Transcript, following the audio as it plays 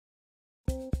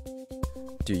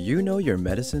Do you know your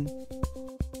medicine?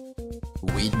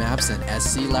 Weed Maps and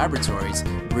SC Laboratories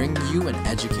bring you an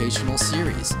educational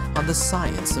series on the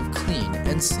science of clean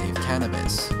and safe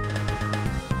cannabis.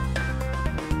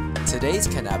 Today's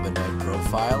cannabinoid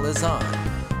profile is on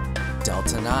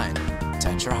Delta-9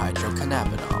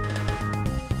 tetrahydrocannabinol.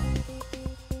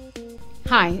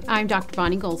 Hi, I'm Dr.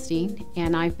 Bonnie Goldstein,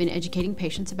 and I've been educating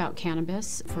patients about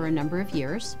cannabis for a number of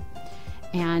years.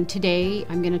 And today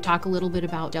I'm going to talk a little bit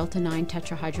about Delta-9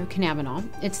 tetrahydrocannabinol.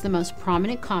 It's the most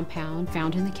prominent compound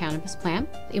found in the cannabis plant.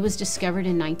 It was discovered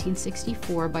in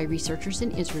 1964 by researchers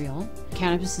in Israel.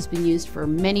 Cannabis has been used for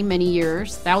many, many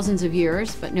years, thousands of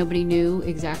years, but nobody knew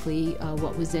exactly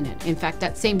what was in it. In fact,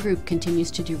 that same group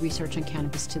continues to do research on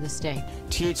cannabis to this day.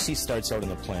 THC starts out in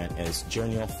the plant as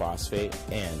geranyl phosphate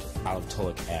and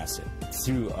aliphtolic acid.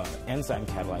 Through an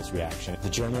enzyme-catalyzed reaction, the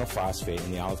geranyl phosphate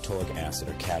and the aliphtolic acid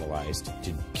are catalyzed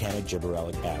to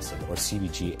cannabigerolic acid, or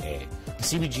CBGA.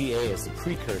 CBGA is the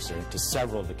precursor to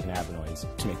several of the cannabinoids.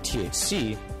 To make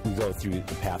THC, we go through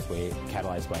the pathway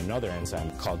catalyzed by another enzyme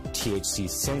called THC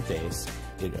synthase.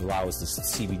 It allows the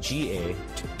CBGA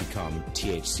to become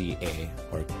THCA,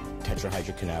 or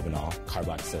tetrahydrocannabinol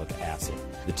carboxylic acid.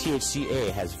 The THCA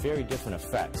has very different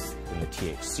effects than the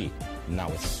THC. Now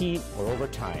with heat or over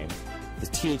time, the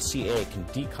THCA can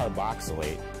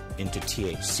decarboxylate into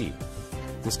THC.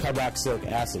 This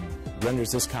carboxylic acid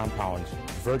renders this compound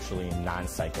virtually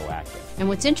non-psychoactive. And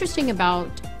what's interesting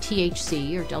about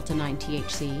THC, or Delta-9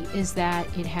 THC, is that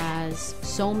it has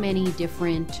so many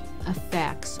different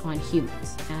effects on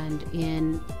humans. And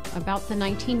in about the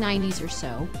 1990s or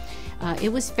so,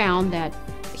 it was found that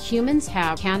humans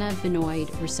have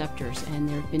cannabinoid receptors, and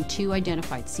there have been two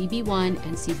identified, CB1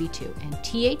 and CB2. And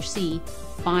THC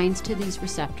binds to these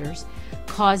receptors,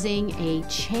 causing a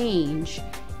change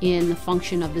in the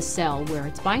function of the cell where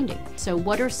it's binding. So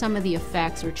what are some of the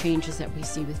effects or changes that we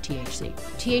see with THC?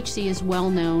 THC is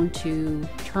well known to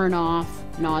turn off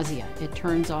nausea. It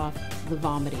turns off the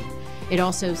vomiting. It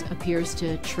also appears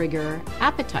to trigger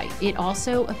appetite. It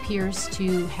also appears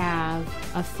to have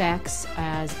effects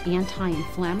as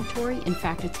anti-inflammatory. In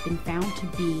fact, it's been found to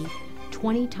be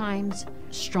 20 times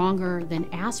stronger than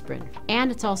aspirin,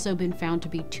 and it's also been found to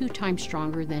be 2 times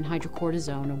stronger than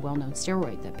hydrocortisone, a well-known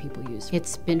steroid that people use.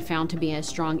 It's been found to be a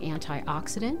strong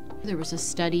antioxidant. There was a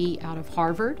study out of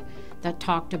Harvard that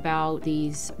talked about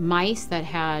these mice that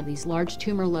had these large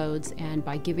tumor loads, and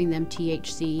by giving them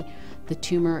THC, the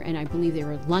tumor, and I believe they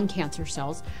were lung cancer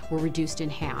cells, were reduced in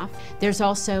half. There's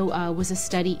also was a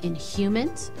study in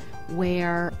humans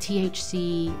where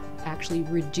THC actually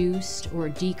reduced or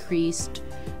decreased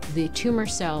the tumor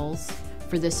cells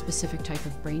for this specific type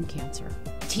of brain cancer.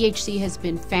 THC has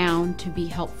been found to be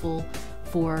helpful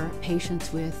for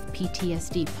patients with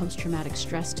PTSD, post-traumatic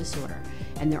stress disorder.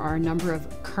 And there are a number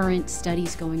of current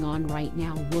studies going on right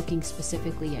now looking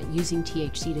specifically at using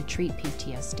THC to treat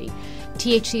PTSD.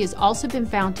 THC has also been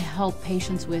found to help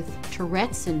patients with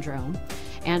Tourette's syndrome.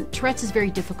 And Tourette's is very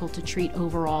difficult to treat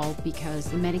overall because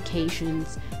the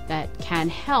medications that can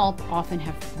help often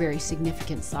have very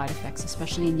significant side effects,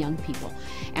 especially in young people.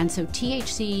 And so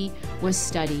THC was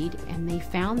studied, and they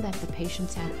found that the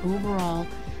patients had overall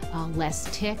less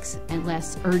tics and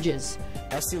less urges.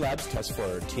 SC Labs tests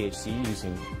for THC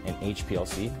using an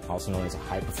HPLC, also known as a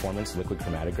high-performance liquid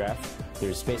chromatograph.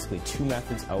 There's basically 2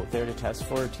 methods out there to test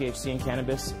for THC in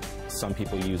cannabis. Some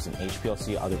people use an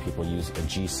HPLC, other people use a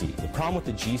GC. The problem with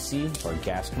the GC, or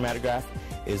gas chromatograph,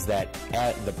 is that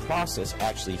the process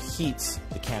actually heats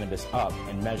the cannabis up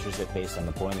and measures it based on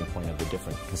the boiling point of the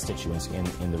different constituents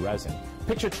in the resin.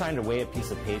 Picture trying to weigh a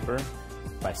piece of paper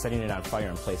by setting it on fire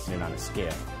and placing it on a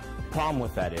scale. The problem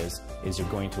with that is you're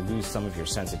going to lose some of your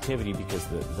sensitivity because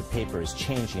the paper is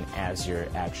changing as you're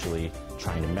actually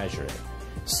trying to measure it.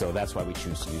 So that's why we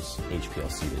choose to use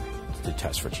HPLC to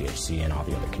test for THC and all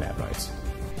the other cannabinoids.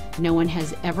 No one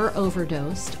has ever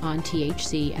overdosed on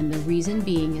THC, and the reason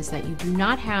being is that you do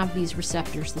not have these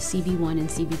receptors, the CB1 and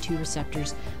CB2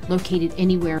 receptors, located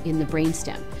anywhere in the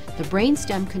brainstem. The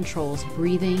brainstem controls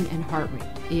breathing and heart rate.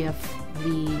 If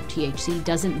the THC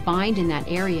doesn't bind in that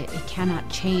area, it cannot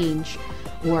change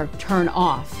or turn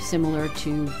off, similar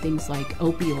to things like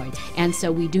opioids. And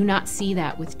so we do not see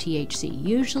that with THC.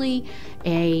 Usually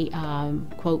a,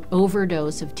 quote,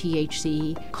 overdose of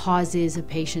THC causes a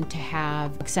patient to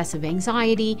have excessive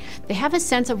anxiety. They have a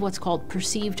sense of what's called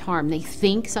perceived harm. They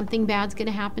think something bad's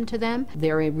gonna happen to them.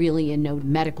 They're really in no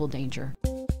medical danger.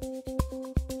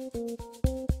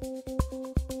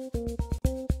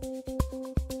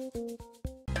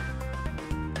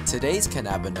 Today's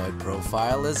cannabinoid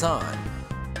profile is on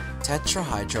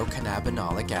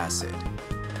tetrahydrocannabinolic acid.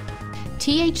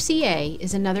 THCA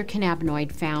is another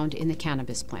cannabinoid found in the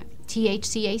cannabis plant.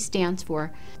 THCA stands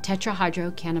for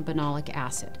tetrahydrocannabinolic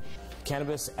acid.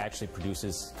 Cannabis actually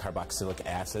produces carboxylic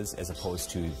acids as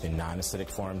opposed to the non-acidic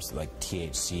forms like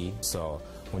THC. So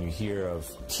when you hear of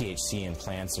THC in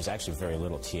plants, there's actually very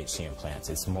little THC in plants.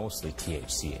 It's mostly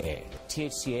THCA.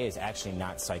 THCA is actually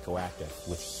not psychoactive.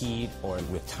 With heat or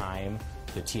with time,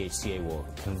 the THCA will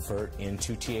convert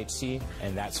into THC,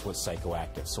 and that's what's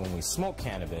psychoactive. So when we smoke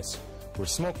cannabis, we're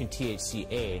smoking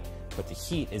THCA, but the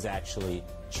heat is actually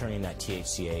turning that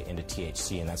THCA into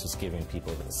THC, and that's what's giving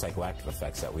people the psychoactive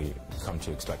effects that we come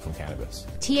to expect from cannabis.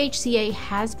 THCA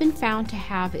has been found to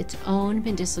have its own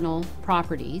medicinal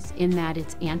properties in that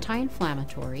it's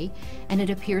anti-inflammatory and it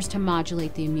appears to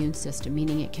modulate the immune system,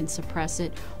 meaning it can suppress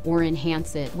it or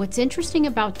enhance it. What's interesting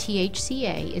about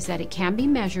THCA is that it can be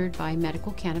measured by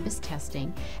medical cannabis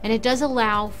testing, and it does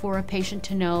allow for a patient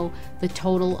to know the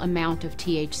total amount of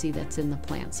THC that's in the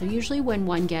plant. So usually when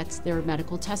one gets their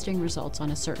medical testing results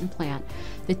on a certain plant,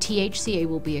 the THCA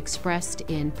will be expressed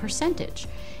in percentage.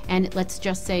 And let's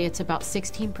just say it's about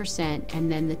 16%,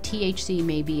 and then the THC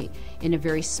may be in a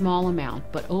very small amount,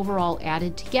 but overall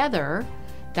added together,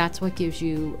 that's what gives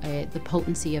you the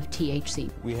potency of THC.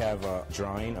 We have a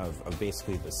drawing of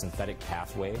basically the synthetic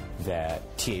pathway that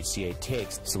THCA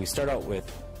takes. So we start out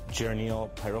with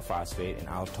geranyl pyrophosphate and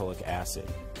aliptolic acid.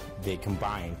 They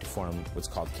combine to form what's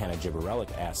called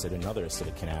cannagiberellic acid, another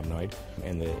acidic cannabinoid,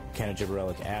 and the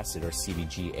cannagiberellic acid, or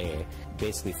CBGA,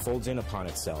 basically folds in upon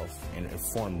itself and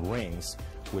form rings,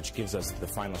 which gives us the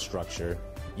final structure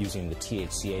using the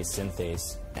THCA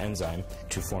synthase enzyme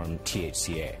to form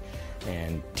THCA.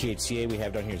 And THCA we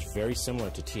have down here is very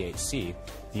similar to THC.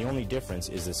 The only difference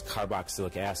is this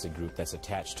carboxylic acid group that's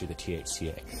attached to the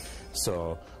THCA.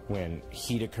 So when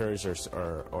heat occurs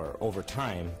or over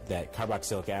time, that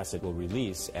carboxylic acid will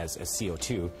release as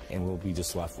CO2, and we'll be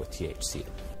just left with THC.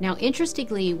 Now,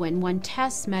 interestingly, when one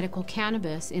tests medical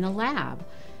cannabis in a lab,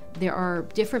 there are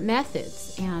different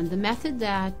methods, and the method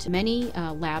that many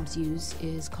labs use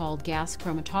is called gas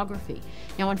chromatography.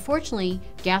 Now, unfortunately,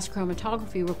 gas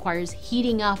chromatography requires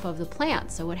heating up of the plant,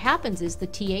 so what happens is the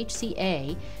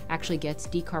THCA actually gets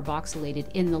decarboxylated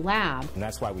in the lab. And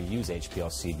that's why we use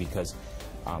HPLC, because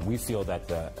we feel that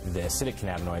the acidic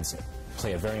cannabinoids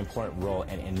play a very important role,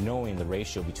 and knowing the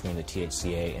ratio between the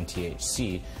THCA and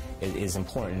THC is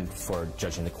important for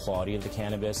judging the quality of the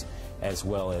cannabis as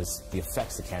well as the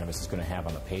effects the cannabis is going to have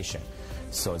on the patient.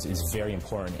 So it's very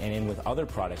important. And in with other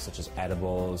products such as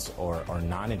edibles or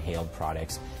non-inhaled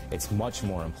products, it's much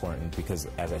more important because,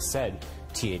 as I said,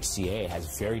 THCA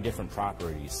has very different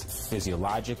properties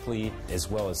physiologically as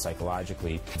well as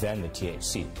psychologically than the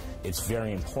THC. It's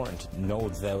very important to know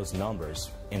those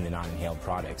numbers in the non-inhaled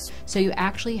products. So you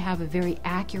actually have a very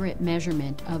accurate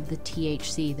measurement of the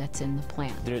THC that's in the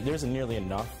plant. There's nearly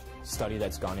enough study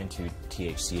that's gone into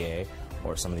THCA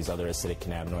or some of these other acidic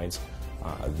cannabinoids.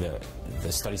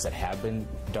 The studies that have been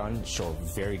done show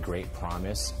very great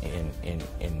promise in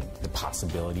the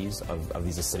possibilities of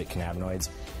these acidic cannabinoids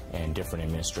and different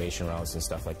administration routes and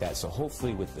stuff like that. So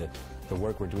hopefully with the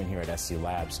work we're doing here at SC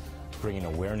Labs, bringing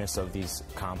awareness of these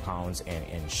compounds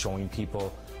and showing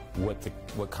people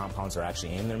what compounds are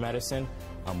actually in their medicine,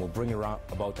 will bring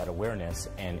about that awareness,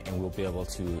 and we'll be able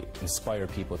to inspire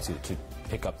people to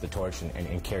pick up the torch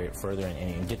and carry it further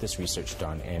and get this research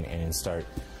done and start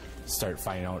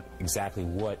finding out exactly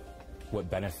what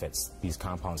benefits these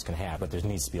compounds can have. But there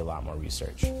needs to be a lot more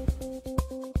research.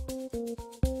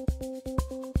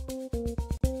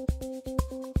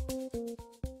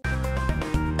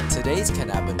 Today's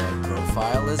cannabinoid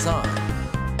profile is on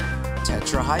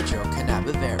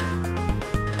tetrahydrocannabivarin.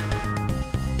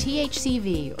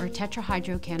 THCV, or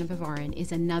tetrahydrocannabivarin,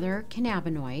 is another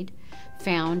cannabinoid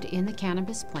found in the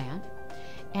cannabis plant,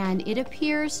 and it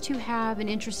appears to have an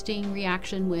interesting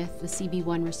reaction with the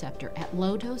CB1 receptor. At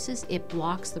low doses, it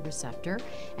blocks the receptor,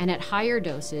 and at higher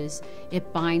doses,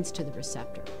 it binds to the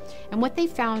receptor. And what they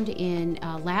found in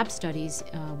lab studies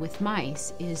with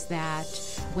mice is that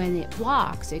when it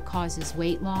blocks, it causes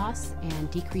weight loss and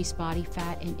decreased body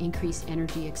fat and increased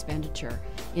energy expenditure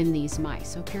in these mice.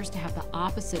 So it appears to have the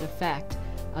opposite effect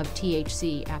of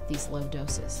THC at these low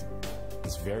doses.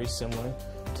 It's very similar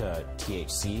to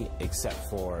THC except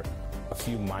for a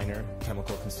few minor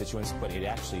chemical constituents, but it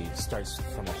actually starts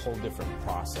from a whole different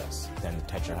process than the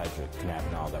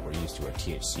tetrahydrocannabinol that we're used to, or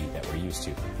THC that we're used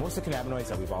to. Most of the cannabinoids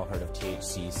that we've all heard of,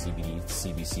 THC, CBD,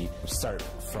 CBC, start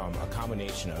from a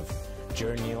combination of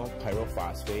geranyl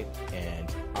pyrophosphate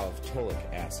and aliptolic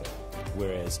acid,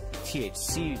 whereas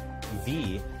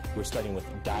THCV we're starting with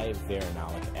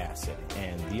divarenolic acid.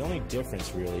 And the only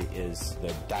difference really is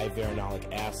the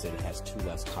divarenolic acid has 2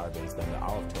 less carbons than the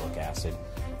aliphtolic acid.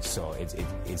 So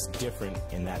it's different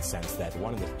in that sense that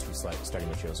one of the 2 starting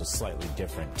materials is slightly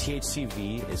different.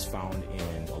 THCV is found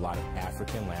in a lot of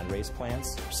African landrace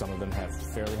plants. Some of them have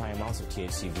fairly high amounts of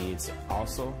THCV. It's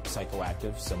also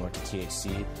psychoactive, similar to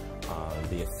THC.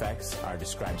 The effects are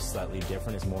described slightly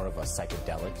different as more of a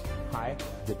psychedelic high.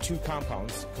 The 2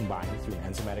 compounds combine through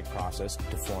an enzymatic process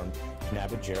to form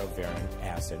cannabigerolic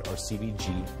acid, or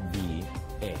CBGVA.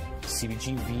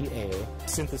 CBGVA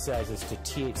synthesizes to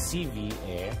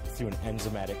THCVA through an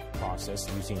enzymatic process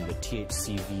using the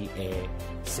THCVA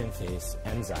synthase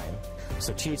enzyme.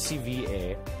 So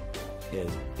THCVA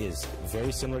is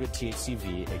very similar to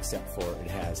THCV, except for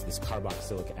it has this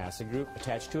carboxylic acid group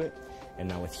attached to it. And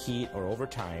now with heat or over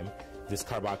time, this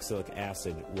carboxylic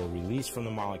acid will release from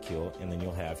the molecule, and then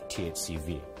you'll have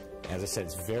THCV. As I said,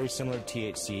 it's very similar to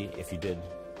THC. If you did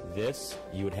this,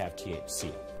 you would have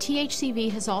THC.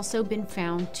 THCV has also been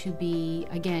found to be,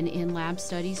 again, in lab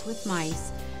studies with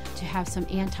mice, to have some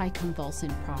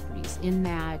anticonvulsant properties in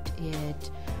that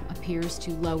it appears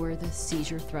to lower the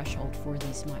seizure threshold for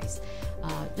these mice.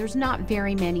 There's not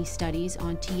very many studies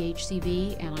on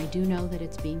THCV, and I do know that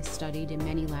it's being studied in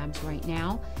many labs right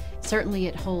now. Certainly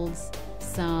it holds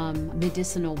some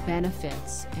medicinal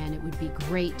benefits, and it would be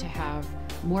great to have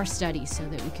more studies so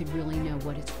that we could really know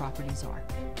what its properties are.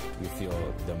 We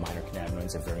feel the minor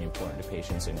cannabinoids are very important to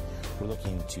patients, and we're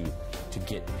looking to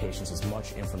get patients as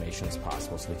much information as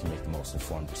possible so they can make the most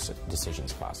informed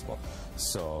decisions possible.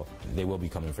 So they will be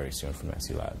coming very soon from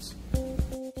SC Labs.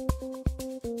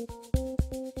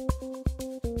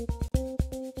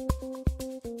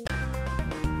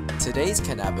 Today's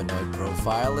cannabinoid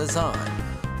profile is on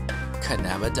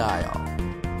cannabidiol.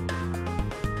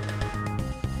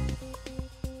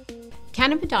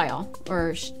 Cannabidiol,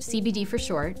 or CBD for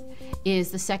short,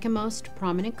 is the second most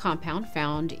prominent compound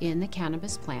found in the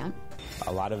cannabis plant.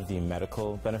 A lot of the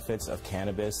medical benefits of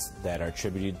cannabis that are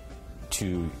attributed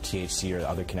to THC or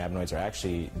other cannabinoids are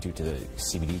actually due to the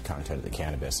CBD content of the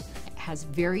cannabis. It has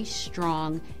very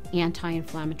strong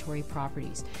anti-inflammatory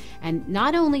properties. And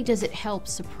not only does it help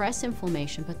suppress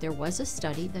inflammation, but there was a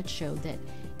study that showed that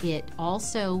it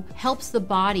also helps the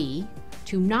body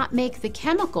to not make the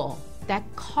chemical that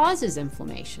causes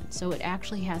inflammation. So it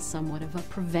actually has somewhat of a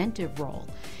preventive role.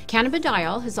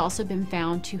 Cannabidiol has also been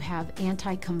found to have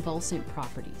anticonvulsant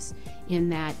properties in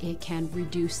that it can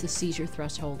reduce the seizure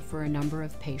threshold for a number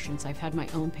of patients. I've had my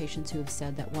own patients who have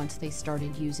said that once they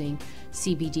started using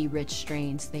CBD-rich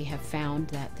strains, they have found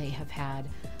that they have had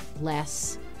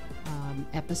less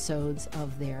episodes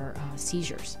of their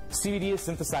seizures. CBD is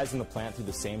synthesized in the plant through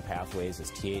the same pathways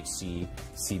as THC,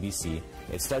 CBC.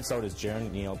 It starts out as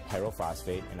geranyl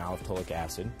pyrophosphate and aliphtolic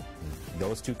acid.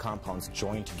 Those 2 compounds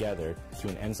join together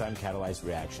through an enzyme-catalyzed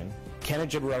reaction.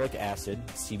 Cannabigerolic acid,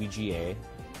 CBGA,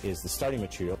 is the starting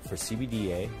material for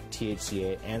CBDA,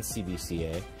 THCA, and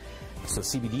CBCA. So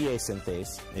CBDA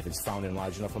synthase, if it's found in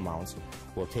large enough amounts,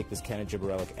 will take this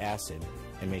cannabigerolic acid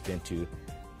and make it into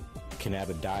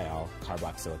cannabidiol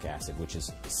carboxylic acid, which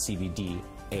is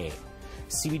CBDA.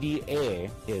 CBDA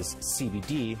is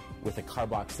CBD with a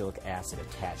carboxylic acid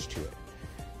attached to it.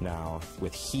 Now,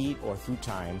 with heat or through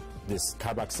time, this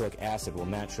carboxylic acid will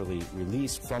naturally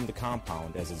release from the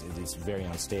compound, as it is very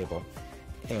unstable,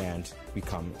 and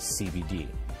become CBD.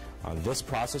 This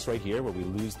process right here, where we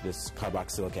lose this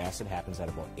carboxylic acid, happens at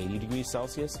about 80 degrees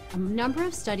Celsius. A number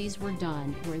of studies were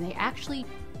done where they actually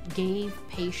gave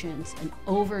patients an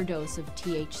overdose of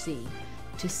THC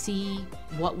to see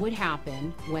what would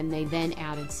happen when they then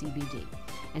added CBD.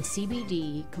 And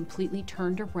CBD completely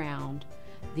turned around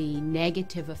the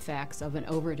negative effects of an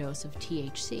overdose of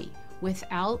THC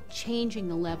without changing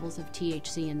the levels of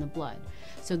THC in the blood.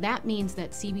 So that means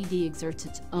that CBD exerts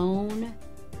its own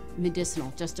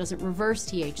medicinal, just doesn't reverse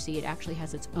THC, it actually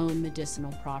has its own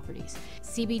medicinal properties.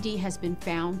 CBD has been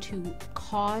found to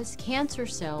cause cancer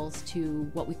cells to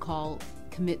what we call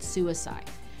commit suicide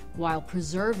while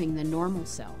preserving the normal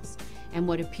cells. And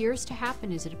what appears to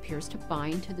happen is it appears to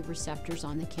bind to the receptors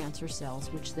on the cancer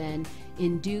cells, which then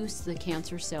induce the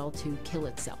cancer cell to kill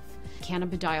itself.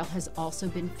 Cannabidiol has also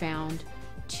been found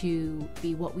to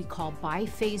be what we call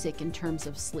biphasic in terms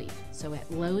of sleep. So at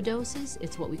low doses,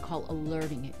 it's what we call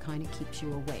alerting. It kind of keeps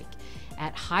you awake.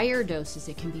 At higher doses,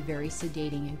 it can be very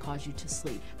sedating and cause you to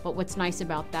sleep. But what's nice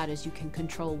about that is you can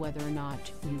control whether or not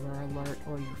you are alert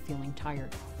or you're feeling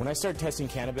tired. When I started testing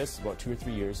cannabis about 2 or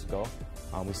 3 years ago,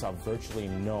 we saw virtually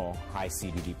no high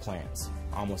CBD plants.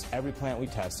 Almost every plant we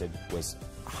tested was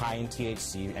high in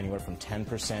THC, anywhere from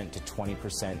 10% to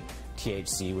 20%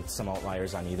 THC with some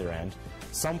outliers on either end.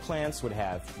 Some plants would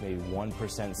have maybe 1%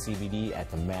 CBD at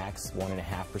the max, 1.5%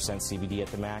 CBD at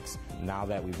the max. Now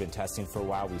that we've been testing for a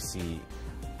while, we see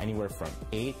anywhere from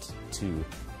 8 to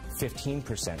 15%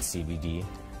 CBD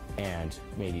and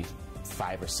maybe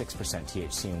 5 or 6%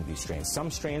 THC in these strains.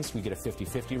 Some strains we get a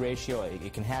 50-50 ratio.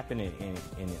 It can happen in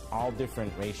all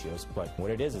different ratios, but what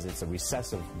it is it's a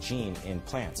recessive gene in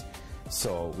plants.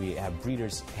 So we have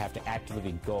breeders have to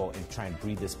actively go and try and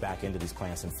breed this back into these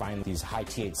plants and find these high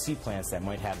THC plants that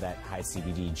might have that high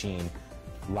CBD gene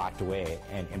locked away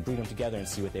and breed them together and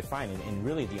see what they find. And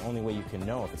really the only way you can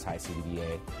know if it's high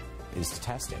CBDA is to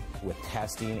test it. With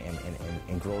testing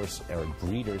and growers or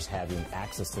breeders having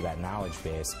access to that knowledge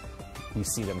base, we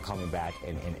see them coming back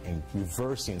and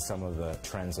reversing some of the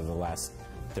trends of the last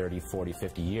 30, 40,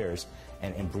 50 years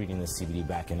and breeding the CBD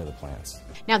back into the plants.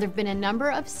 Now, there have been a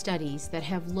number of studies that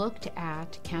have looked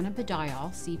at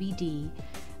cannabidiol, CBD,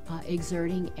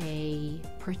 exerting a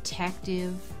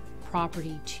protective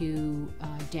property to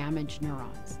damaged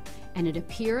neurons. And it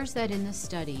appears that in the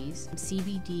studies,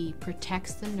 CBD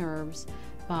protects the nerves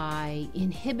by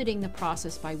inhibiting the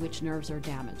process by which nerves are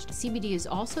damaged. CBD has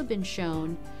also been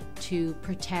shown to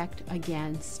protect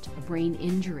against brain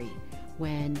injury.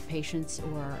 When patients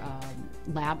or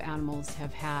lab animals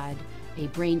have had a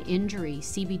brain injury,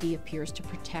 CBD appears to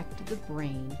protect the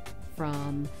brain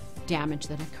from damage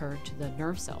that occurred to the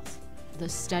nerve cells. The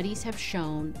studies have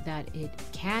shown that it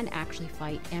can actually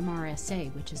fight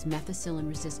MRSA, which is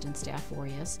methicillin-resistant Staph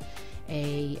aureus,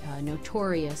 a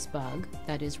notorious bug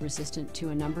that is resistant to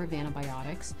a number of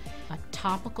antibiotics. A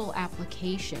topical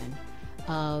application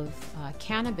of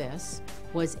cannabis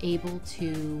was able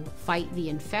to fight the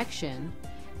infection,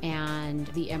 and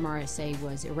the MRSA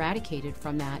was eradicated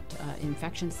from that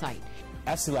infection site.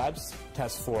 SC Labs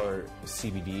tests for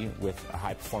CBD with a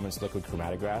high-performance liquid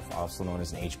chromatograph, also known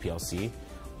as an HPLC.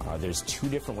 There's 2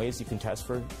 different ways you can test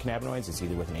for cannabinoids. It's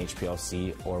either with an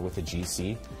HPLC or with a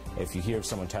GC. If you hear of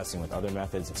someone testing with other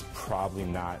methods, it's probably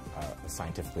not a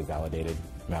scientifically validated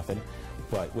method.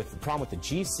 But the problem with the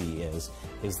GC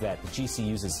is that the GC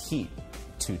uses heat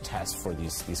to test for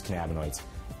these cannabinoids.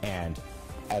 And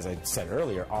as I said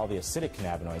earlier, all the acidic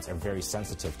cannabinoids are very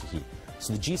sensitive to heat.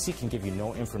 So the GC can give you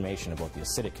no information about the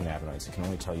acidic cannabinoids. It can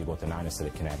only tell you about the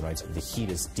non-acidic cannabinoids. The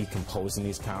heat is decomposing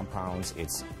these compounds.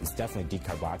 It's definitely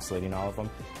decarboxylating all of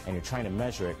them. And you're trying to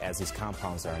measure it as these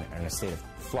compounds are in a state of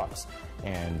flux.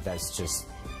 And that's just,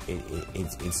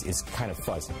 it's kind of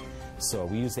fuzzy. So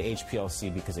we use the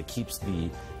HPLC because it keeps the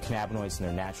cannabinoids in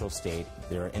their natural state.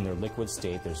 They're in their liquid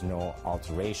state. There's no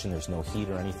alteration. There's no heat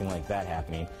or anything like that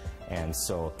happening. And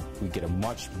so we get a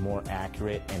much more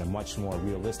accurate and a much more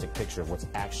realistic picture of what's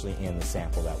actually in the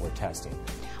sample that we're testing.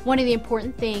 One of the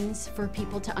important things for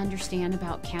people to understand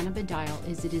about cannabidiol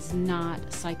is it is not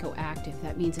psychoactive.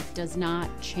 That means it does not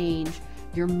change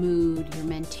your mood, your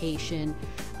mentation,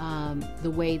 the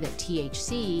way that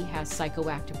THC has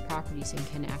psychoactive properties and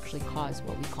can actually cause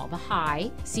what we call the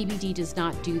high. CBD does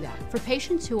not do that. For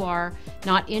patients who are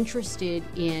not interested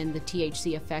in the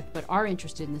THC effect but are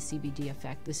interested in the CBD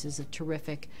effect, this is a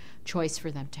terrific choice for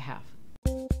them to have.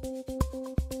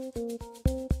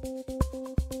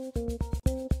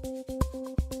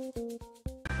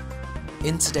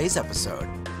 In today's episode,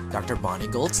 Dr. Bonnie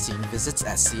Goldstein visits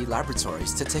SC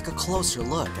Laboratories to take a closer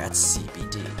look at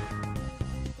CBD.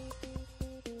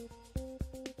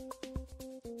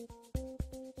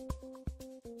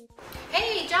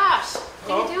 Hey Josh,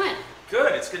 how you doing?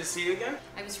 Good, it's good to see you again.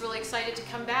 I was really excited to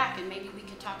come back and maybe we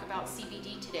could talk about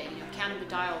CBD today. You know,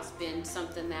 cannabidiol has been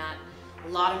something that a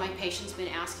lot of my patients have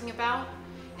been asking about,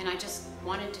 and I just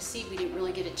wanted to see, we didn't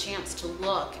really get a chance to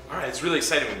look. All right, it's really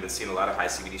exciting. We've been seeing a lot of high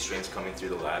CBD strains coming through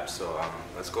the lab, so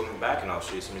let's go back and I'll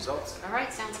show you some results. All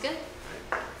right, sounds good.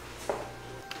 All right.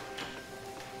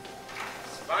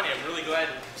 So Bonnie, I'm really glad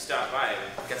you stopped by.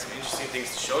 I've got some interesting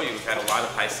things to show you. We've had a lot of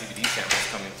high CBD samples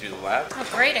coming through the lab. Oh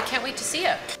great, I can't wait to see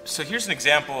it. So here's an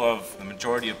example of the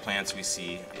majority of plants we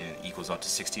see. It equals up to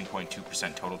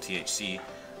 16.2% total THC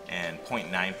and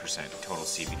 0.9% total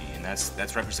CBD, and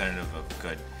that's representative of a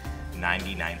good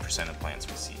 99% of plants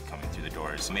we see coming through the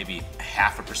doors. So maybe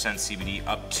 0.5% CBD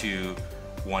up to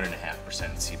 1.5%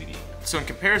 CBD. So in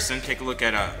comparison, take a look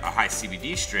at a high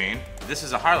CBD strain. This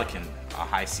is a Harlequin, a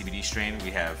high CBD strain.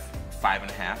 We have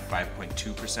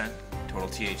 5.2% total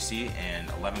THC and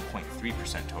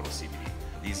 11.3% total CBD.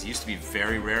 These used to be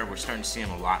very rare. We're starting to see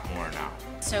them a lot more now.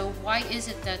 So why is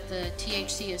it that the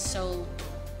THC is so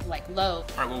low?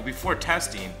 All right, well, before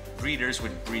testing, breeders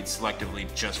would breed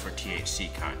selectively just for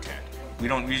THC content. We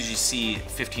don't usually see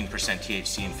 15%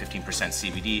 THC and 15%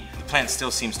 CBD. The plant still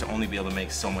seems to only be able to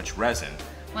make so much resin.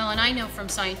 Well, and I know from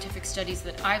scientific studies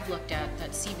that I've looked at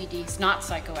that CBD is not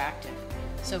psychoactive.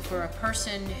 So for a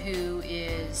person who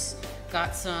is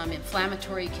got some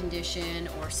inflammatory condition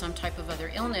or some type of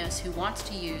other illness who wants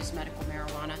to use medical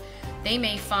marijuana, they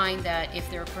may find that if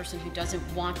they're a person who doesn't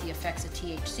want the effects of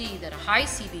THC, that a high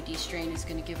CBD strain is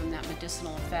going to give them that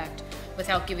medicinal effect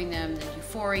without giving them the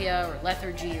euphoria or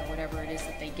lethargy or whatever it is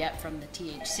that they get from the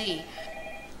THC.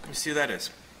 Let me see who that is.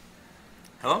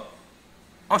 Hello?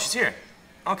 Oh, she's here.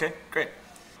 Okay, great.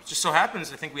 Just so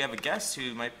happens, I think we have a guest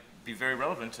who might be very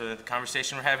relevant to the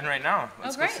conversation we're having right now.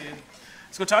 Let's great.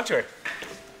 Let's go talk to her.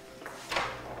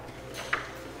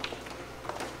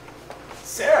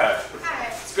 Sarah. Hi.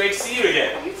 It's great to see you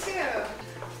again. You too.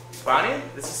 Bonnie,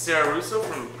 this is Sarah Russo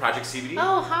from Project CBD.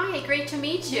 Oh, hi, great to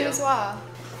meet you. You as well.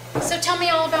 So tell me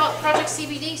all about Project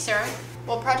CBD, Sarah.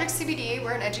 Well, Project CBD,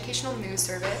 we're an educational news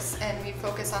service, and we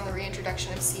focus on the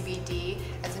reintroduction of CBD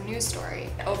as a news story.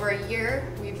 Over a year,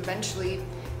 we've eventually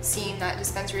seen that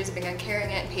dispensaries have begun carrying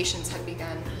it and patients have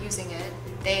begun using it.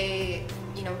 They,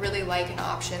 really like an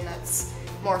option that's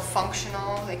more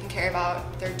functional. They can carry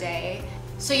about their day.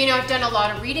 So, I've done a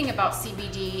lot of reading about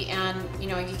CBD, and,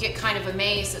 you get kind of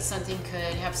amazed that something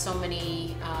could have so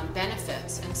many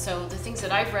benefits. And so the things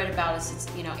that I've read about is it's,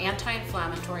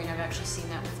 anti-inflammatory, and I've actually seen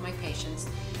that with my patients,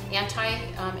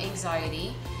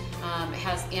 anti-anxiety, it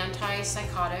has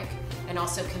anti-psychotic, and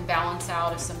also can balance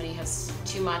out if somebody has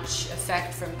too much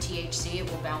effect from THC, it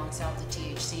will balance out the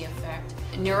THC effect.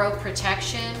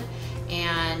 Neuroprotection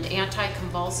and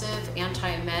anti-convulsive,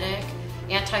 anti-emetic,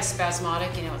 anti-spasmodic,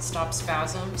 it stops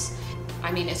spasms.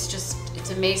 I mean,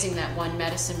 it's amazing that one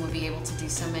medicine would be able to do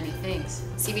so many things.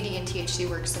 CBD and THC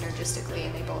work synergistically,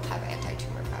 and they both have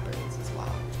anti-tumor properties as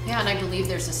well. Yeah, and I believe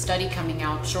there's a study coming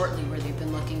out shortly where they've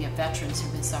been looking at veterans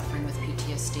who've been suffering with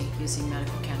PTSD using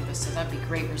medical cannabis, so that'd be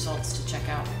great results to check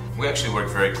out. We actually work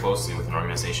very closely with an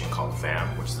organization called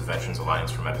VAM, which is the Veterans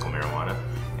Alliance for Medical Marijuana,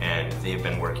 and they've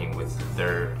been working with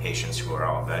their patients who are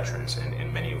all veterans,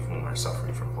 and many of whom are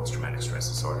suffering from post-traumatic stress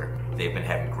disorder. They've been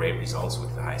having great results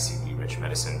with the high CBD-rich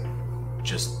medicine,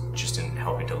 just in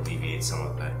helping to alleviate some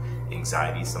of the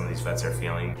anxiety some of these vets are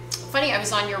feeling. Funny, I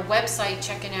was on your website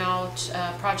checking out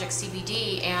Project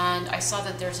CBD, and I saw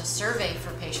that there's a survey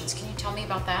for patients. Can you tell me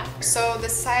about that? So the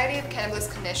Society of Cannabis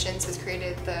Clinicians has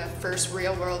created the first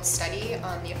real-world study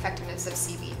on the effectiveness of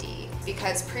CBD.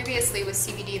 Because previously with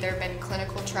CBD there have been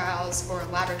clinical trials or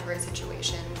laboratory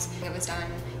situations. It was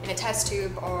done in a test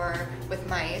tube or with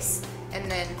mice. And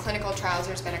then clinical trials,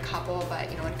 there's been a couple, but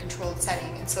in a controlled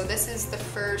setting. And so this is the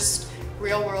first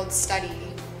real-world study,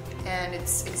 and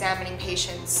it's examining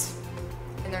patients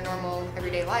in their normal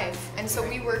everyday life. And so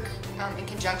we work in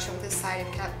conjunction with the Society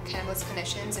of Cannabis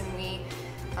Clinicians, and we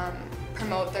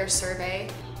promote their survey.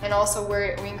 And also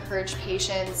we encourage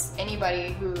patients,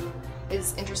 anybody who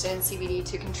is interested in CBD,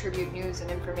 to contribute news and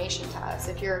information to us.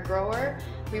 If you're a grower,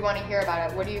 we want to hear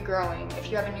about it. What are you growing? If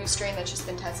you have a new strain that's just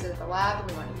been tested at the lab,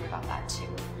 we want to hear about that too.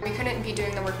 We couldn't be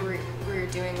doing the work we're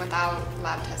doing without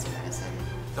lab-tested medicine.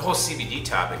 The whole CBD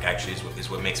topic actually is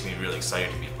what makes me really excited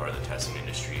to be part of the testing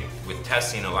industry. With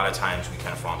testing, a lot of times we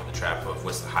kind of fall into the trap of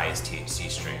what's the highest THC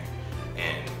strain.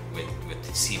 And with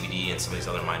the CBD and some of these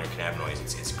other minor cannabinoids,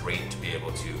 it's great to be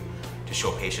able to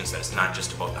show patients that it's not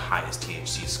just about the highest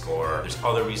THC score. There's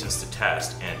other reasons to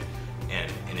test, and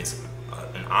it's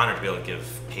an honor to be able to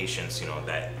give patients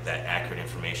that accurate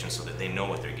information so that they know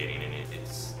what they're getting, and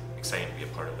it's exciting to be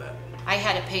a part of that. I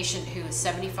had a patient who is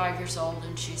 75 years old,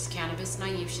 and she's cannabis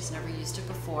naive. She's never used it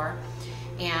before,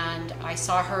 and I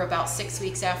saw her about 6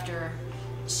 weeks after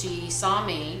she saw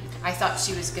me. I thought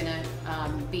she was going to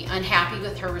be unhappy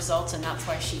with her results, and that's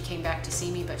why she came back to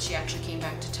see me, but she actually came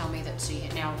back to tell me that she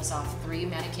now was off 3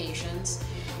 medications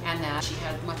and that she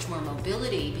had much more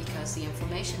mobility because the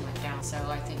inflammation went down. So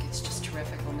I think it's just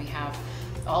terrific when we have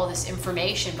all this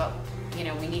information, but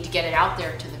we need to get it out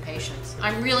there to the patients.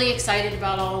 I'm really excited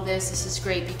about all of this. This is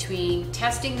great. Between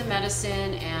testing the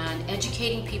medicine and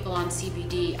educating people on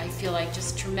CBD, I feel like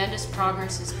just tremendous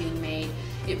progress is being made.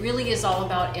 It really is all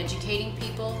about educating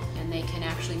people, and they can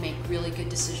actually make really good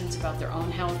decisions about their own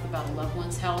health, about a loved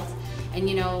one's health. And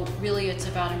really it's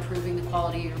about improving the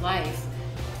quality of your life.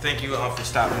 Thank you all for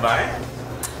stopping by.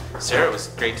 Sarah, it was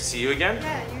great to see you again.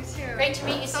 Yeah, you too. Great to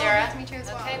meet you, So Sarah. Great to meet you as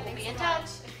well. Okay, we'll Thanks be in so much. touch.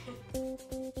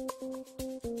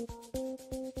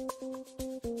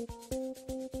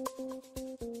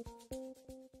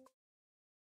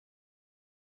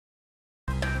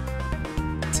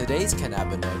 Today's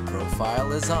cannabinoid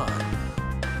profile is on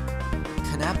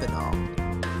cannabinol.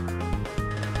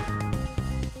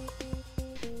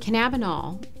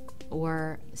 Cannabinol,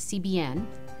 or CBN,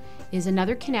 is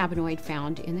another cannabinoid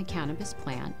found in the cannabis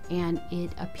plant, and it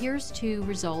appears to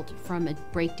result from a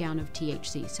breakdown of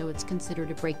THC, so it's considered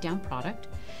a breakdown product.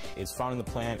 It's found in the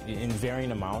plant in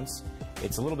varying amounts.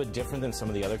 It's a little bit different than some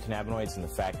of the other cannabinoids in the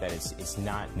fact that it's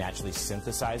not naturally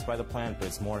synthesized by the plant, but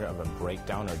it's more of a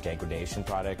breakdown or degradation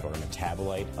product or a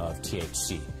metabolite of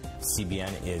THC.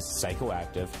 CBN is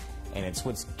psychoactive, and it's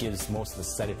what gives most of the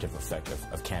sedative effect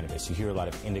of cannabis. You hear a lot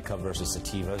of indica versus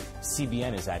sativa.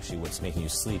 CBN is actually what's making you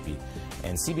sleepy.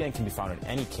 And CBN can be found in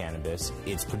any cannabis.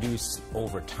 It's produced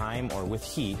over time or with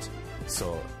heat.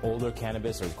 So older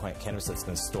cannabis or cannabis that's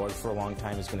been stored for a long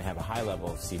time is going to have a high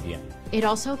level of CBN. It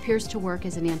also appears to work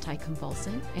as an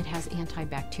anticonvulsant. It has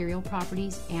antibacterial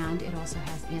properties, and it also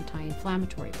has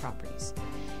anti-inflammatory properties.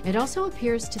 It also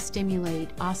appears to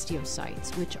stimulate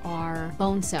osteocytes, which are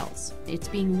bone cells. It's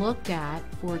being looked at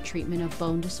for treatment of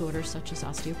bone disorders such as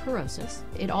osteoporosis.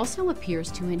 It also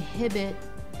appears to inhibit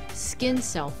skin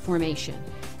cell formation.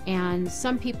 And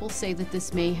some people say that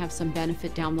this may have some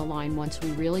benefit down the line once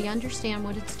we really understand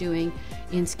what it's doing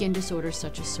in skin disorders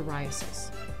such as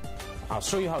psoriasis. I'll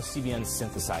show you how CBN is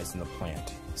synthesized in the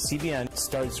plant. CBN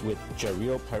starts with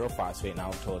gyryl pyrophosphate and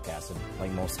allophtholic acid,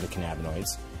 like most of the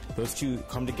cannabinoids. Those two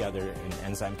come together in an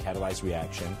enzyme-catalyzed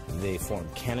reaction. They form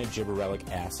cannagibberellic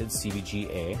acid,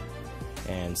 CBGA,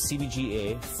 and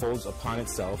CBGA folds upon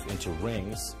itself into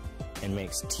rings and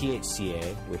makes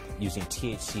THCA using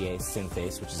THCA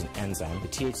synthase, which is an enzyme. The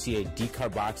THCA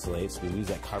decarboxylates, we lose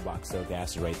that carboxylic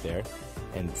acid right there,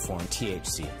 and form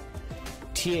THC.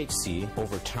 THC,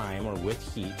 over time or with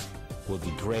heat, will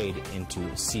degrade into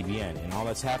CBN, and all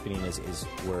that's happening is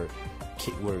we're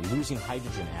losing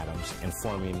hydrogen atoms and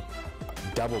forming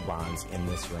double bonds in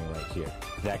this ring right here.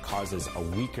 That causes a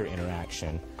weaker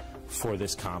interaction for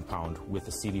this compound with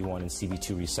the CB1 and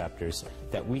CB2 receptors.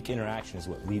 That weak interaction is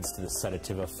what leads to the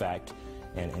sedative effect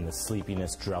and the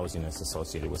sleepiness, drowsiness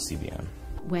associated with CBN.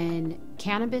 When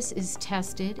cannabis is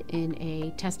tested in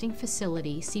a testing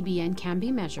facility, CBN can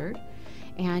be measured,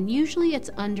 and usually it's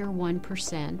under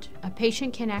 1%. A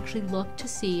patient can actually look to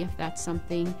see if that's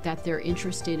something that they're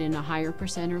interested in, a higher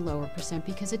percent or lower percent,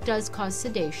 because it does cause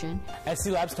sedation.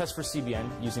 SC Labs tests for CBN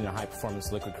using a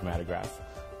high-performance liquid chromatograph,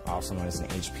 also known as an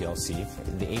HPLC.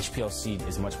 The HPLC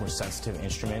is a much more sensitive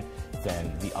instrument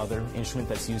than the other instrument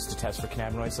that's used to test for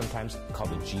cannabinoids, sometimes called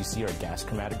the GC or gas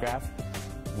chromatograph.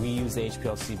 We use the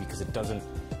HPLC because it doesn't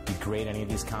degrade any of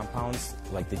these compounds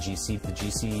like the GC. The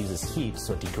GC uses heat,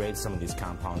 so it degrades some of these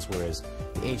compounds, whereas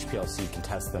the HPLC can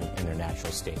test them in their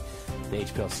natural state. The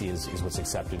HPLC is what's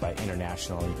accepted by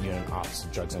International Union Office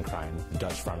of Drugs and Crime, the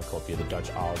Dutch Pharmacopoeia. The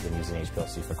Dutch all have been using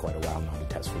HPLC for quite a while now to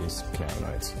test for these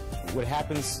cannabinoids. What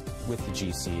happens with the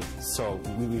GC, so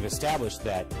we've established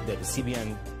that the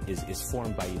CBN is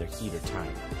formed by either heat or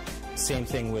time. Same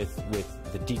thing with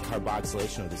the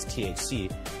decarboxylation of this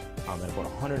THC. At about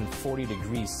 140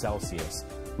 degrees Celsius,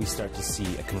 we start to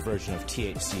see a conversion of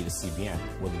THC to CBN.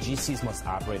 Well, the GCs must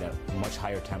operate at much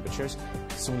higher temperatures,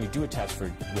 so when you do a test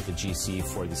with the GC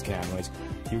for these cannabinoids,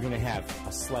 you're going to have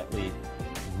a slightly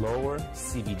lower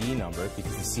CBD number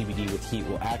because the CBD with heat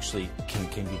will actually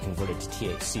can be converted to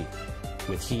THC.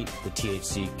 With heat, the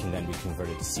THC can then be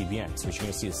converted to CBN. So what you're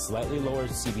going to see is slightly lower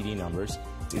CBD numbers.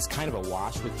 It's kind of a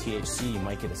wash with THC. You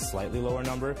might get a slightly lower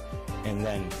number, and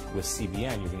then with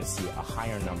CBN, you're going to see a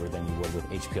higher number than you would with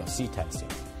HPLC testing.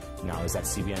 Now, is that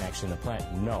CBN actually in the plant?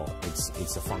 No,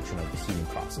 it's a function of the heating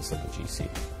process of the GC.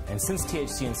 And since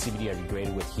THC and CBD are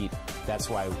degraded with heat, that's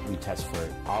why we test for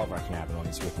all of our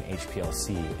cannabinoids with an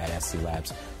HPLC at SC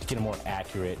Labs to get a more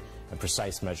accurate and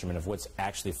precise measurement of what's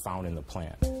actually found in the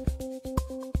plant.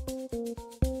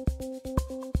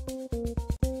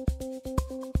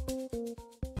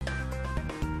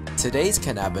 Today's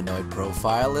cannabinoid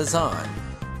profile is on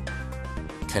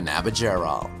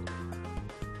cannabigerol.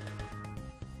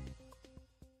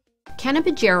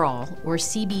 Cannabigerol, or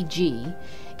CBG,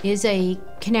 is a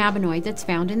cannabinoid that's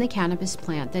found in the cannabis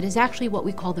plant that is actually what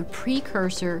we call the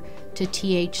precursor to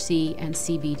THC and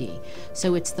CBD.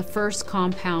 So it's the first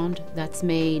compound that's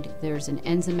made. There's an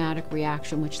enzymatic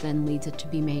reaction which then leads it to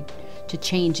be made to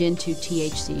change into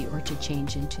THC or to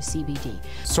change into CBD.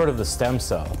 Sort of the stem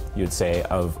cell, you'd say,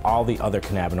 of all the other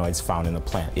cannabinoids found in the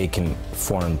plant. It can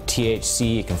form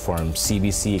THC, it can form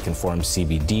CBC, it can form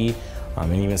CBD,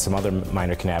 and even some other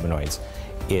minor cannabinoids.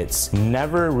 It's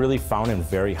never really found in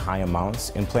very high amounts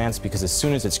in plants because as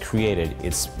soon as it's created,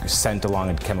 it's sent along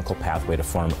a chemical pathway to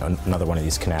form another one of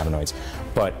these cannabinoids.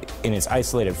 But in its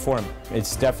isolated form,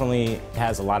 it definitely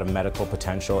has a lot of medical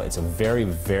potential. It's a very,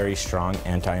 very strong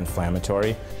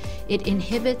anti-inflammatory. It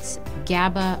inhibits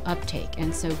GABA uptake,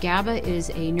 and so GABA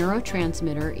is a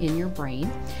neurotransmitter in your brain,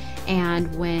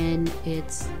 And when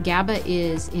GABA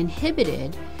is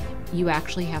inhibited, you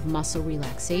actually have muscle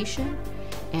relaxation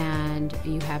and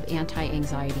you have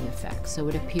anti-anxiety effects. So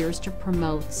it appears to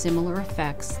promote similar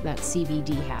effects that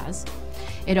CBD has.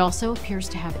 It also appears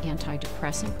to have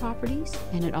antidepressant properties,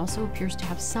 and it also appears to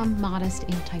have some modest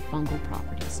antifungal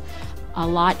properties. A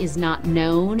lot is not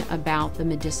known about the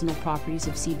medicinal properties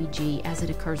of CBG, as it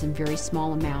occurs in very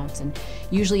small amounts and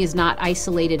usually is not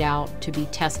isolated out to be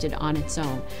tested on its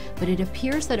own. But it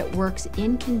appears that it works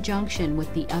in conjunction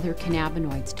with the other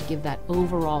cannabinoids to give that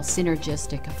overall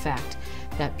synergistic effect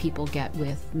that people get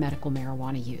with medical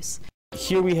marijuana use.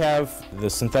 Here we have the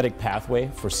synthetic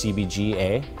pathway for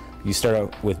CBGA. You start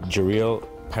out with geranyl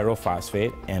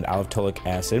pyrophosphate and aliphtolic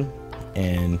acid,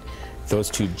 and those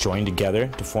two join together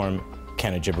to form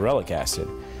cannagibberellic acid.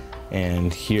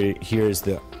 And here's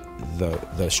the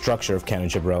structure of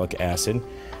cannagibberellic acid.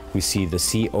 We see the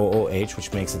COOH,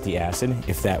 which makes it the acid.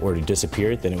 If that were to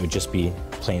disappear, then it would just be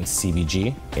plain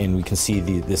CBG. And we can see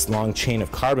this long chain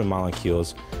of carbon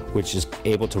molecules, which is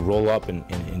able to roll up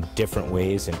in different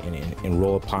ways and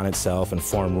roll upon itself and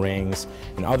form rings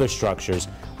and other structures,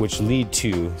 which lead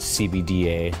to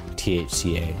CBDA,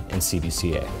 THCA, and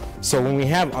CBCA. So when we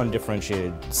have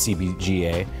undifferentiated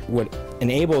CBGA, what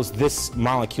enables this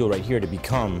molecule right here to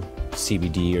become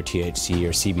CBD or THC or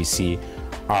CBC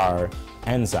are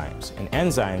enzymes. And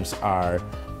enzymes are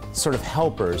sort of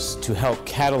helpers to help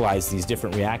catalyze these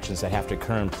different reactions that have to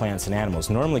occur in plants and animals.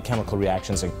 Normally chemical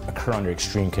reactions occur under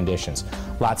extreme conditions.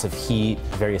 Lots of heat,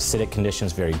 very acidic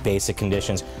conditions, very basic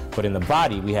conditions. But in the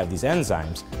body we have these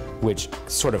enzymes which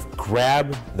sort of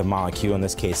grab the molecule, in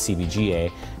this case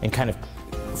CBGA, and kind of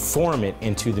form it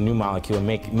into the new molecule and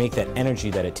make that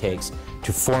energy that it takes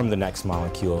to form the next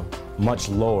molecule much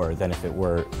lower than if it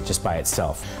were just by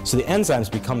itself. So the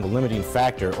enzymes become the limiting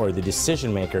factor or the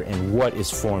decision maker in what is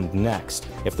formed next.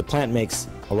 If the plant makes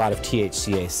a lot of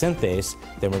THCA synthase,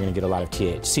 then we're going to get a lot of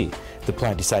THC. If the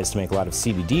plant decides to make a lot of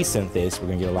CBD synthase, we're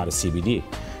going to get a lot of CBD.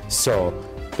 So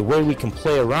the way we can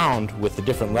play around with the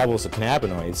different levels of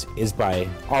cannabinoids is by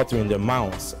altering the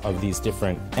amounts of these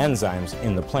different enzymes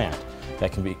in the plant.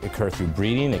 That can occur through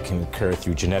breeding, it can occur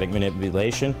through genetic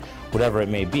manipulation, whatever it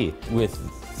may be. With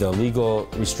the legal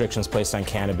restrictions placed on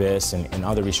cannabis and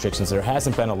other restrictions, there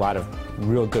hasn't been a lot of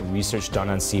real good research done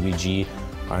on CBG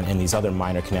and these other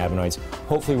minor cannabinoids.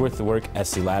 Hopefully with the work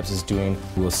SC Labs is doing,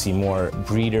 we'll see more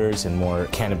breeders and more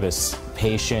cannabis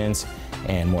patients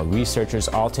and more researchers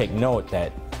all take note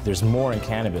that there's more in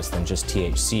cannabis than just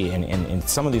THC, and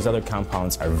some of these other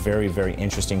compounds are very, very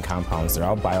interesting compounds. They're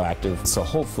all bioactive, so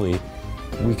hopefully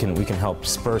we can help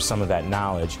spur some of that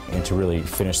knowledge and to really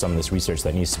finish some of this research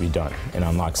that needs to be done and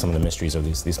unlock some of the mysteries of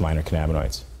these minor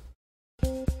cannabinoids.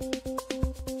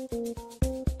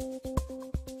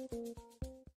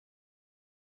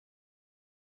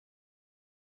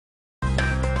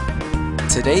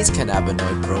 Today's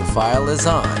cannabinoid profile is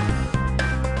on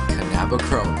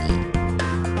cannabichromene.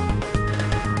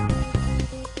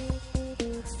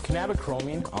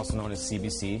 Cannabichromene, also known as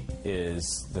CBC,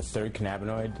 is the third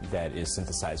cannabinoid that is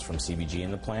synthesized from CBG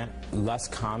in the plant. Less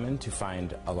common to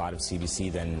find a lot of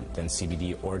CBC than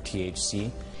CBD or THC.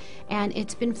 And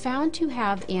it's been found to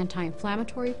have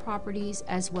anti-inflammatory properties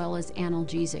as well as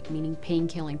analgesic, meaning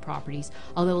pain-killing properties,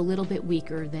 although a little bit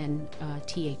weaker than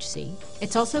THC.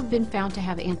 It's also been found to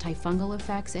have antifungal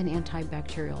effects and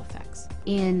antibacterial effects.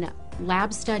 In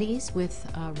lab studies with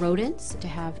rodents, to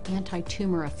have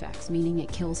anti-tumor effects, meaning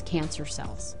it kills cancer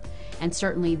cells. And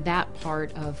certainly that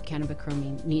part of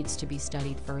cannabichromene needs to be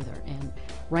studied further. And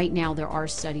right now there are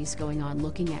studies going on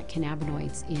looking at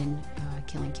cannabinoids in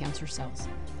killing cancer cells.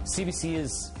 CBC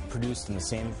is produced in the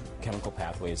same chemical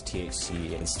pathway as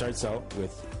THC. It starts out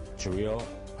with geranyl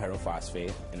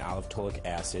pyrophosphate and aliphtolic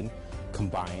acid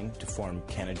combined to form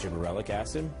cannagibberellic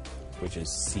acid, which is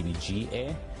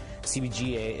CBGA.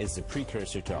 CBGA is the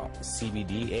precursor to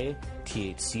CBDA,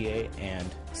 THCA, and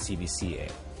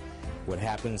CBCA. What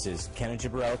happens is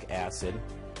cannagibberellic acid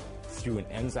through an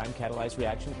enzyme catalyzed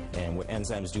reaction, and what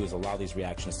enzymes do is allow these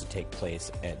reactions to take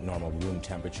place at normal room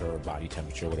temperature or body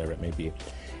temperature, whatever it may be.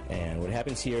 And what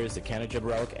happens here is the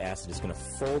cannagibberellic acid is going to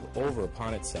fold over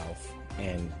upon itself,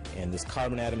 and this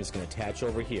carbon atom is going to attach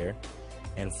over here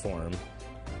and form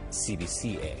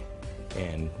CBCA.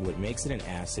 And what makes it an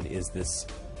acid is this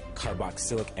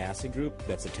carboxylic acid group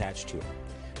that's attached to it.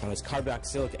 Now, this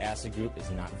carboxylic acid group is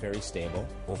not very stable.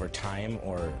 Over time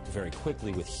or very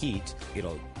quickly with heat,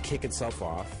 it'll kick itself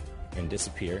off and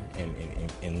disappear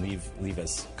and leave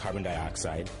us carbon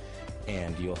dioxide,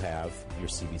 and you'll have your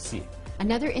CBC.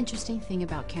 Another interesting thing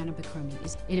about cannabichromene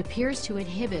is it appears to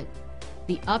inhibit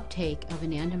the uptake of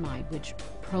anandamide, which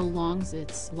prolongs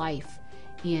its life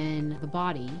in the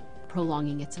body,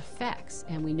 prolonging its effects.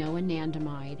 And we know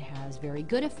anandamide has very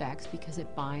good effects because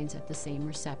it binds at the same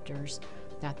receptors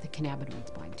that the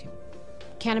cannabinoids bind to.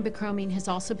 Cannabichromene has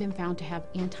also been found to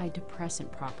have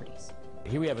antidepressant properties.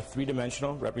 Here we have a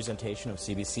three-dimensional representation of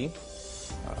CBC.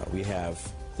 We have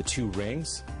the two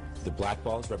rings. The black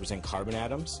balls represent carbon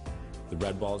atoms. The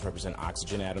red balls represent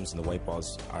oxygen atoms, and the white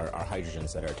balls are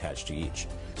hydrogens that are attached to each.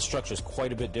 The structure is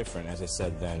quite a bit different, as I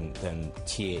said, than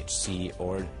THC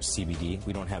or CBD.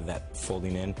 We don't have that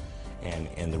folding in,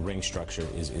 and the ring structure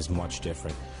is much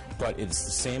different. But it's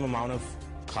the same amount of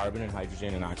carbon and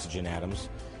hydrogen and oxygen atoms.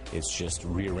 It's just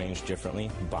rearranged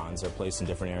differently. Bonds are placed in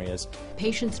different areas.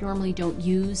 Patients normally don't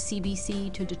use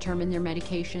CBC to determine their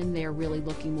medication. They're really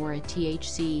looking more at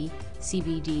THC,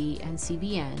 CBD, and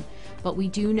CBN. But we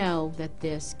do know that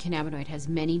this cannabinoid has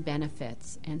many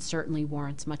benefits and certainly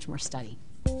warrants much more study.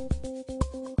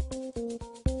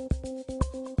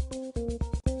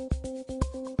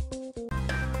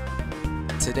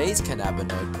 Today's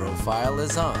cannabinoid profile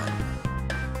is on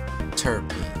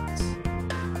terpenes.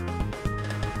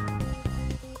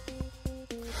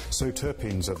 So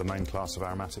terpenes are the main class of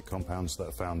aromatic compounds that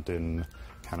are found in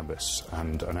cannabis.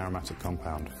 And an aromatic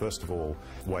compound, first of all,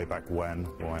 way back when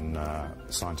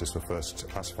scientists were first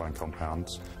classifying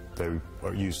compounds, they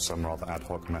used some rather ad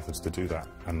hoc methods to do that.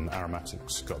 And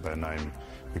aromatics got their name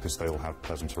because they all have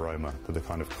pleasant aroma. They're the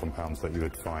kind of compounds that you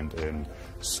would find in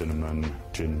cinnamon,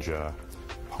 ginger,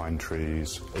 pine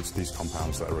trees. It's these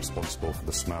compounds that are responsible for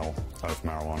the smell of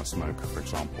marijuana smoke, for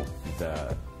example.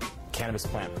 The cannabis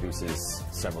plant produces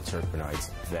several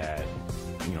terpenoids that,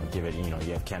 give it,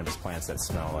 you have cannabis plants that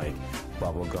smell like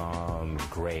bubblegum,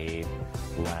 grape,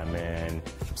 lemon,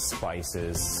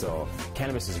 spices. So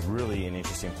cannabis is really an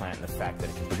interesting plant in the fact that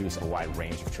it can produce a wide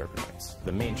range of terpenoids.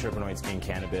 The main terpenoids in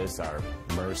cannabis are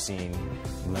myrcene,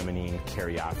 limonene,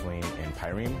 caryophyllene, and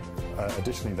pyrene.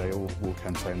 Additionally, they all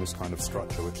contain this kind of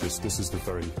structure, this is the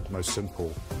very most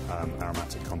simple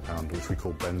aromatic compound, which we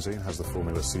call benzene. It has the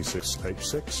formula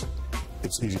C6H6.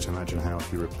 It's easy to imagine how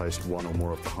if you replaced one or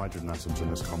more of the hydrogen atoms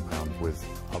in this compound with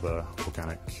other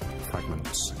organic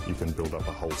fragments, you can build up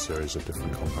a whole series of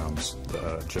different compounds that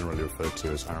are generally referred to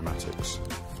as aromatics.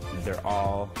 They're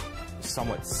all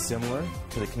somewhat similar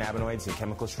to the cannabinoids in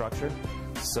chemical structure,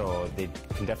 so they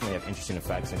can definitely have interesting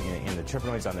effects, and the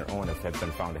terpenoids on their own have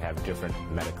been found to have different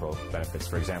medical benefits.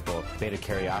 For example,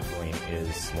 beta-caryophyllene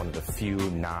is one of the few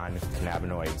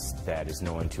non-cannabinoids that is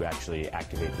known to actually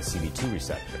activate the CB2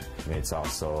 receptor. It's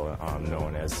also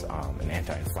known as an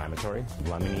anti-inflammatory.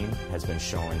 Limonene has been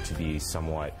shown to be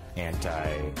somewhat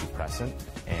antidepressant,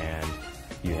 and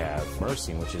you have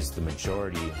myrcene, which is the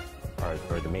majority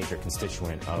or the major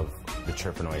constituent of the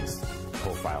terpenoids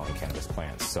profile in cannabis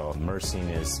plants. So myrcene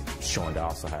is shown to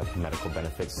also have medical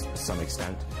benefits to some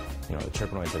extent. The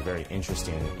terpenoids are very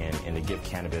interesting, and they give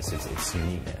cannabis its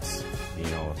uniqueness.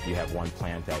 You have one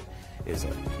plant that is a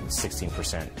 16%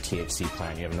 THC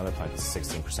plant, you have another plant that's a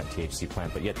 16% THC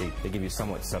plant, but yet they give you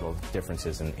somewhat subtle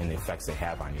differences in the effects they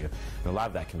have on you. And a lot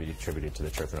of that can be attributed to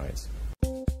the terpenoids.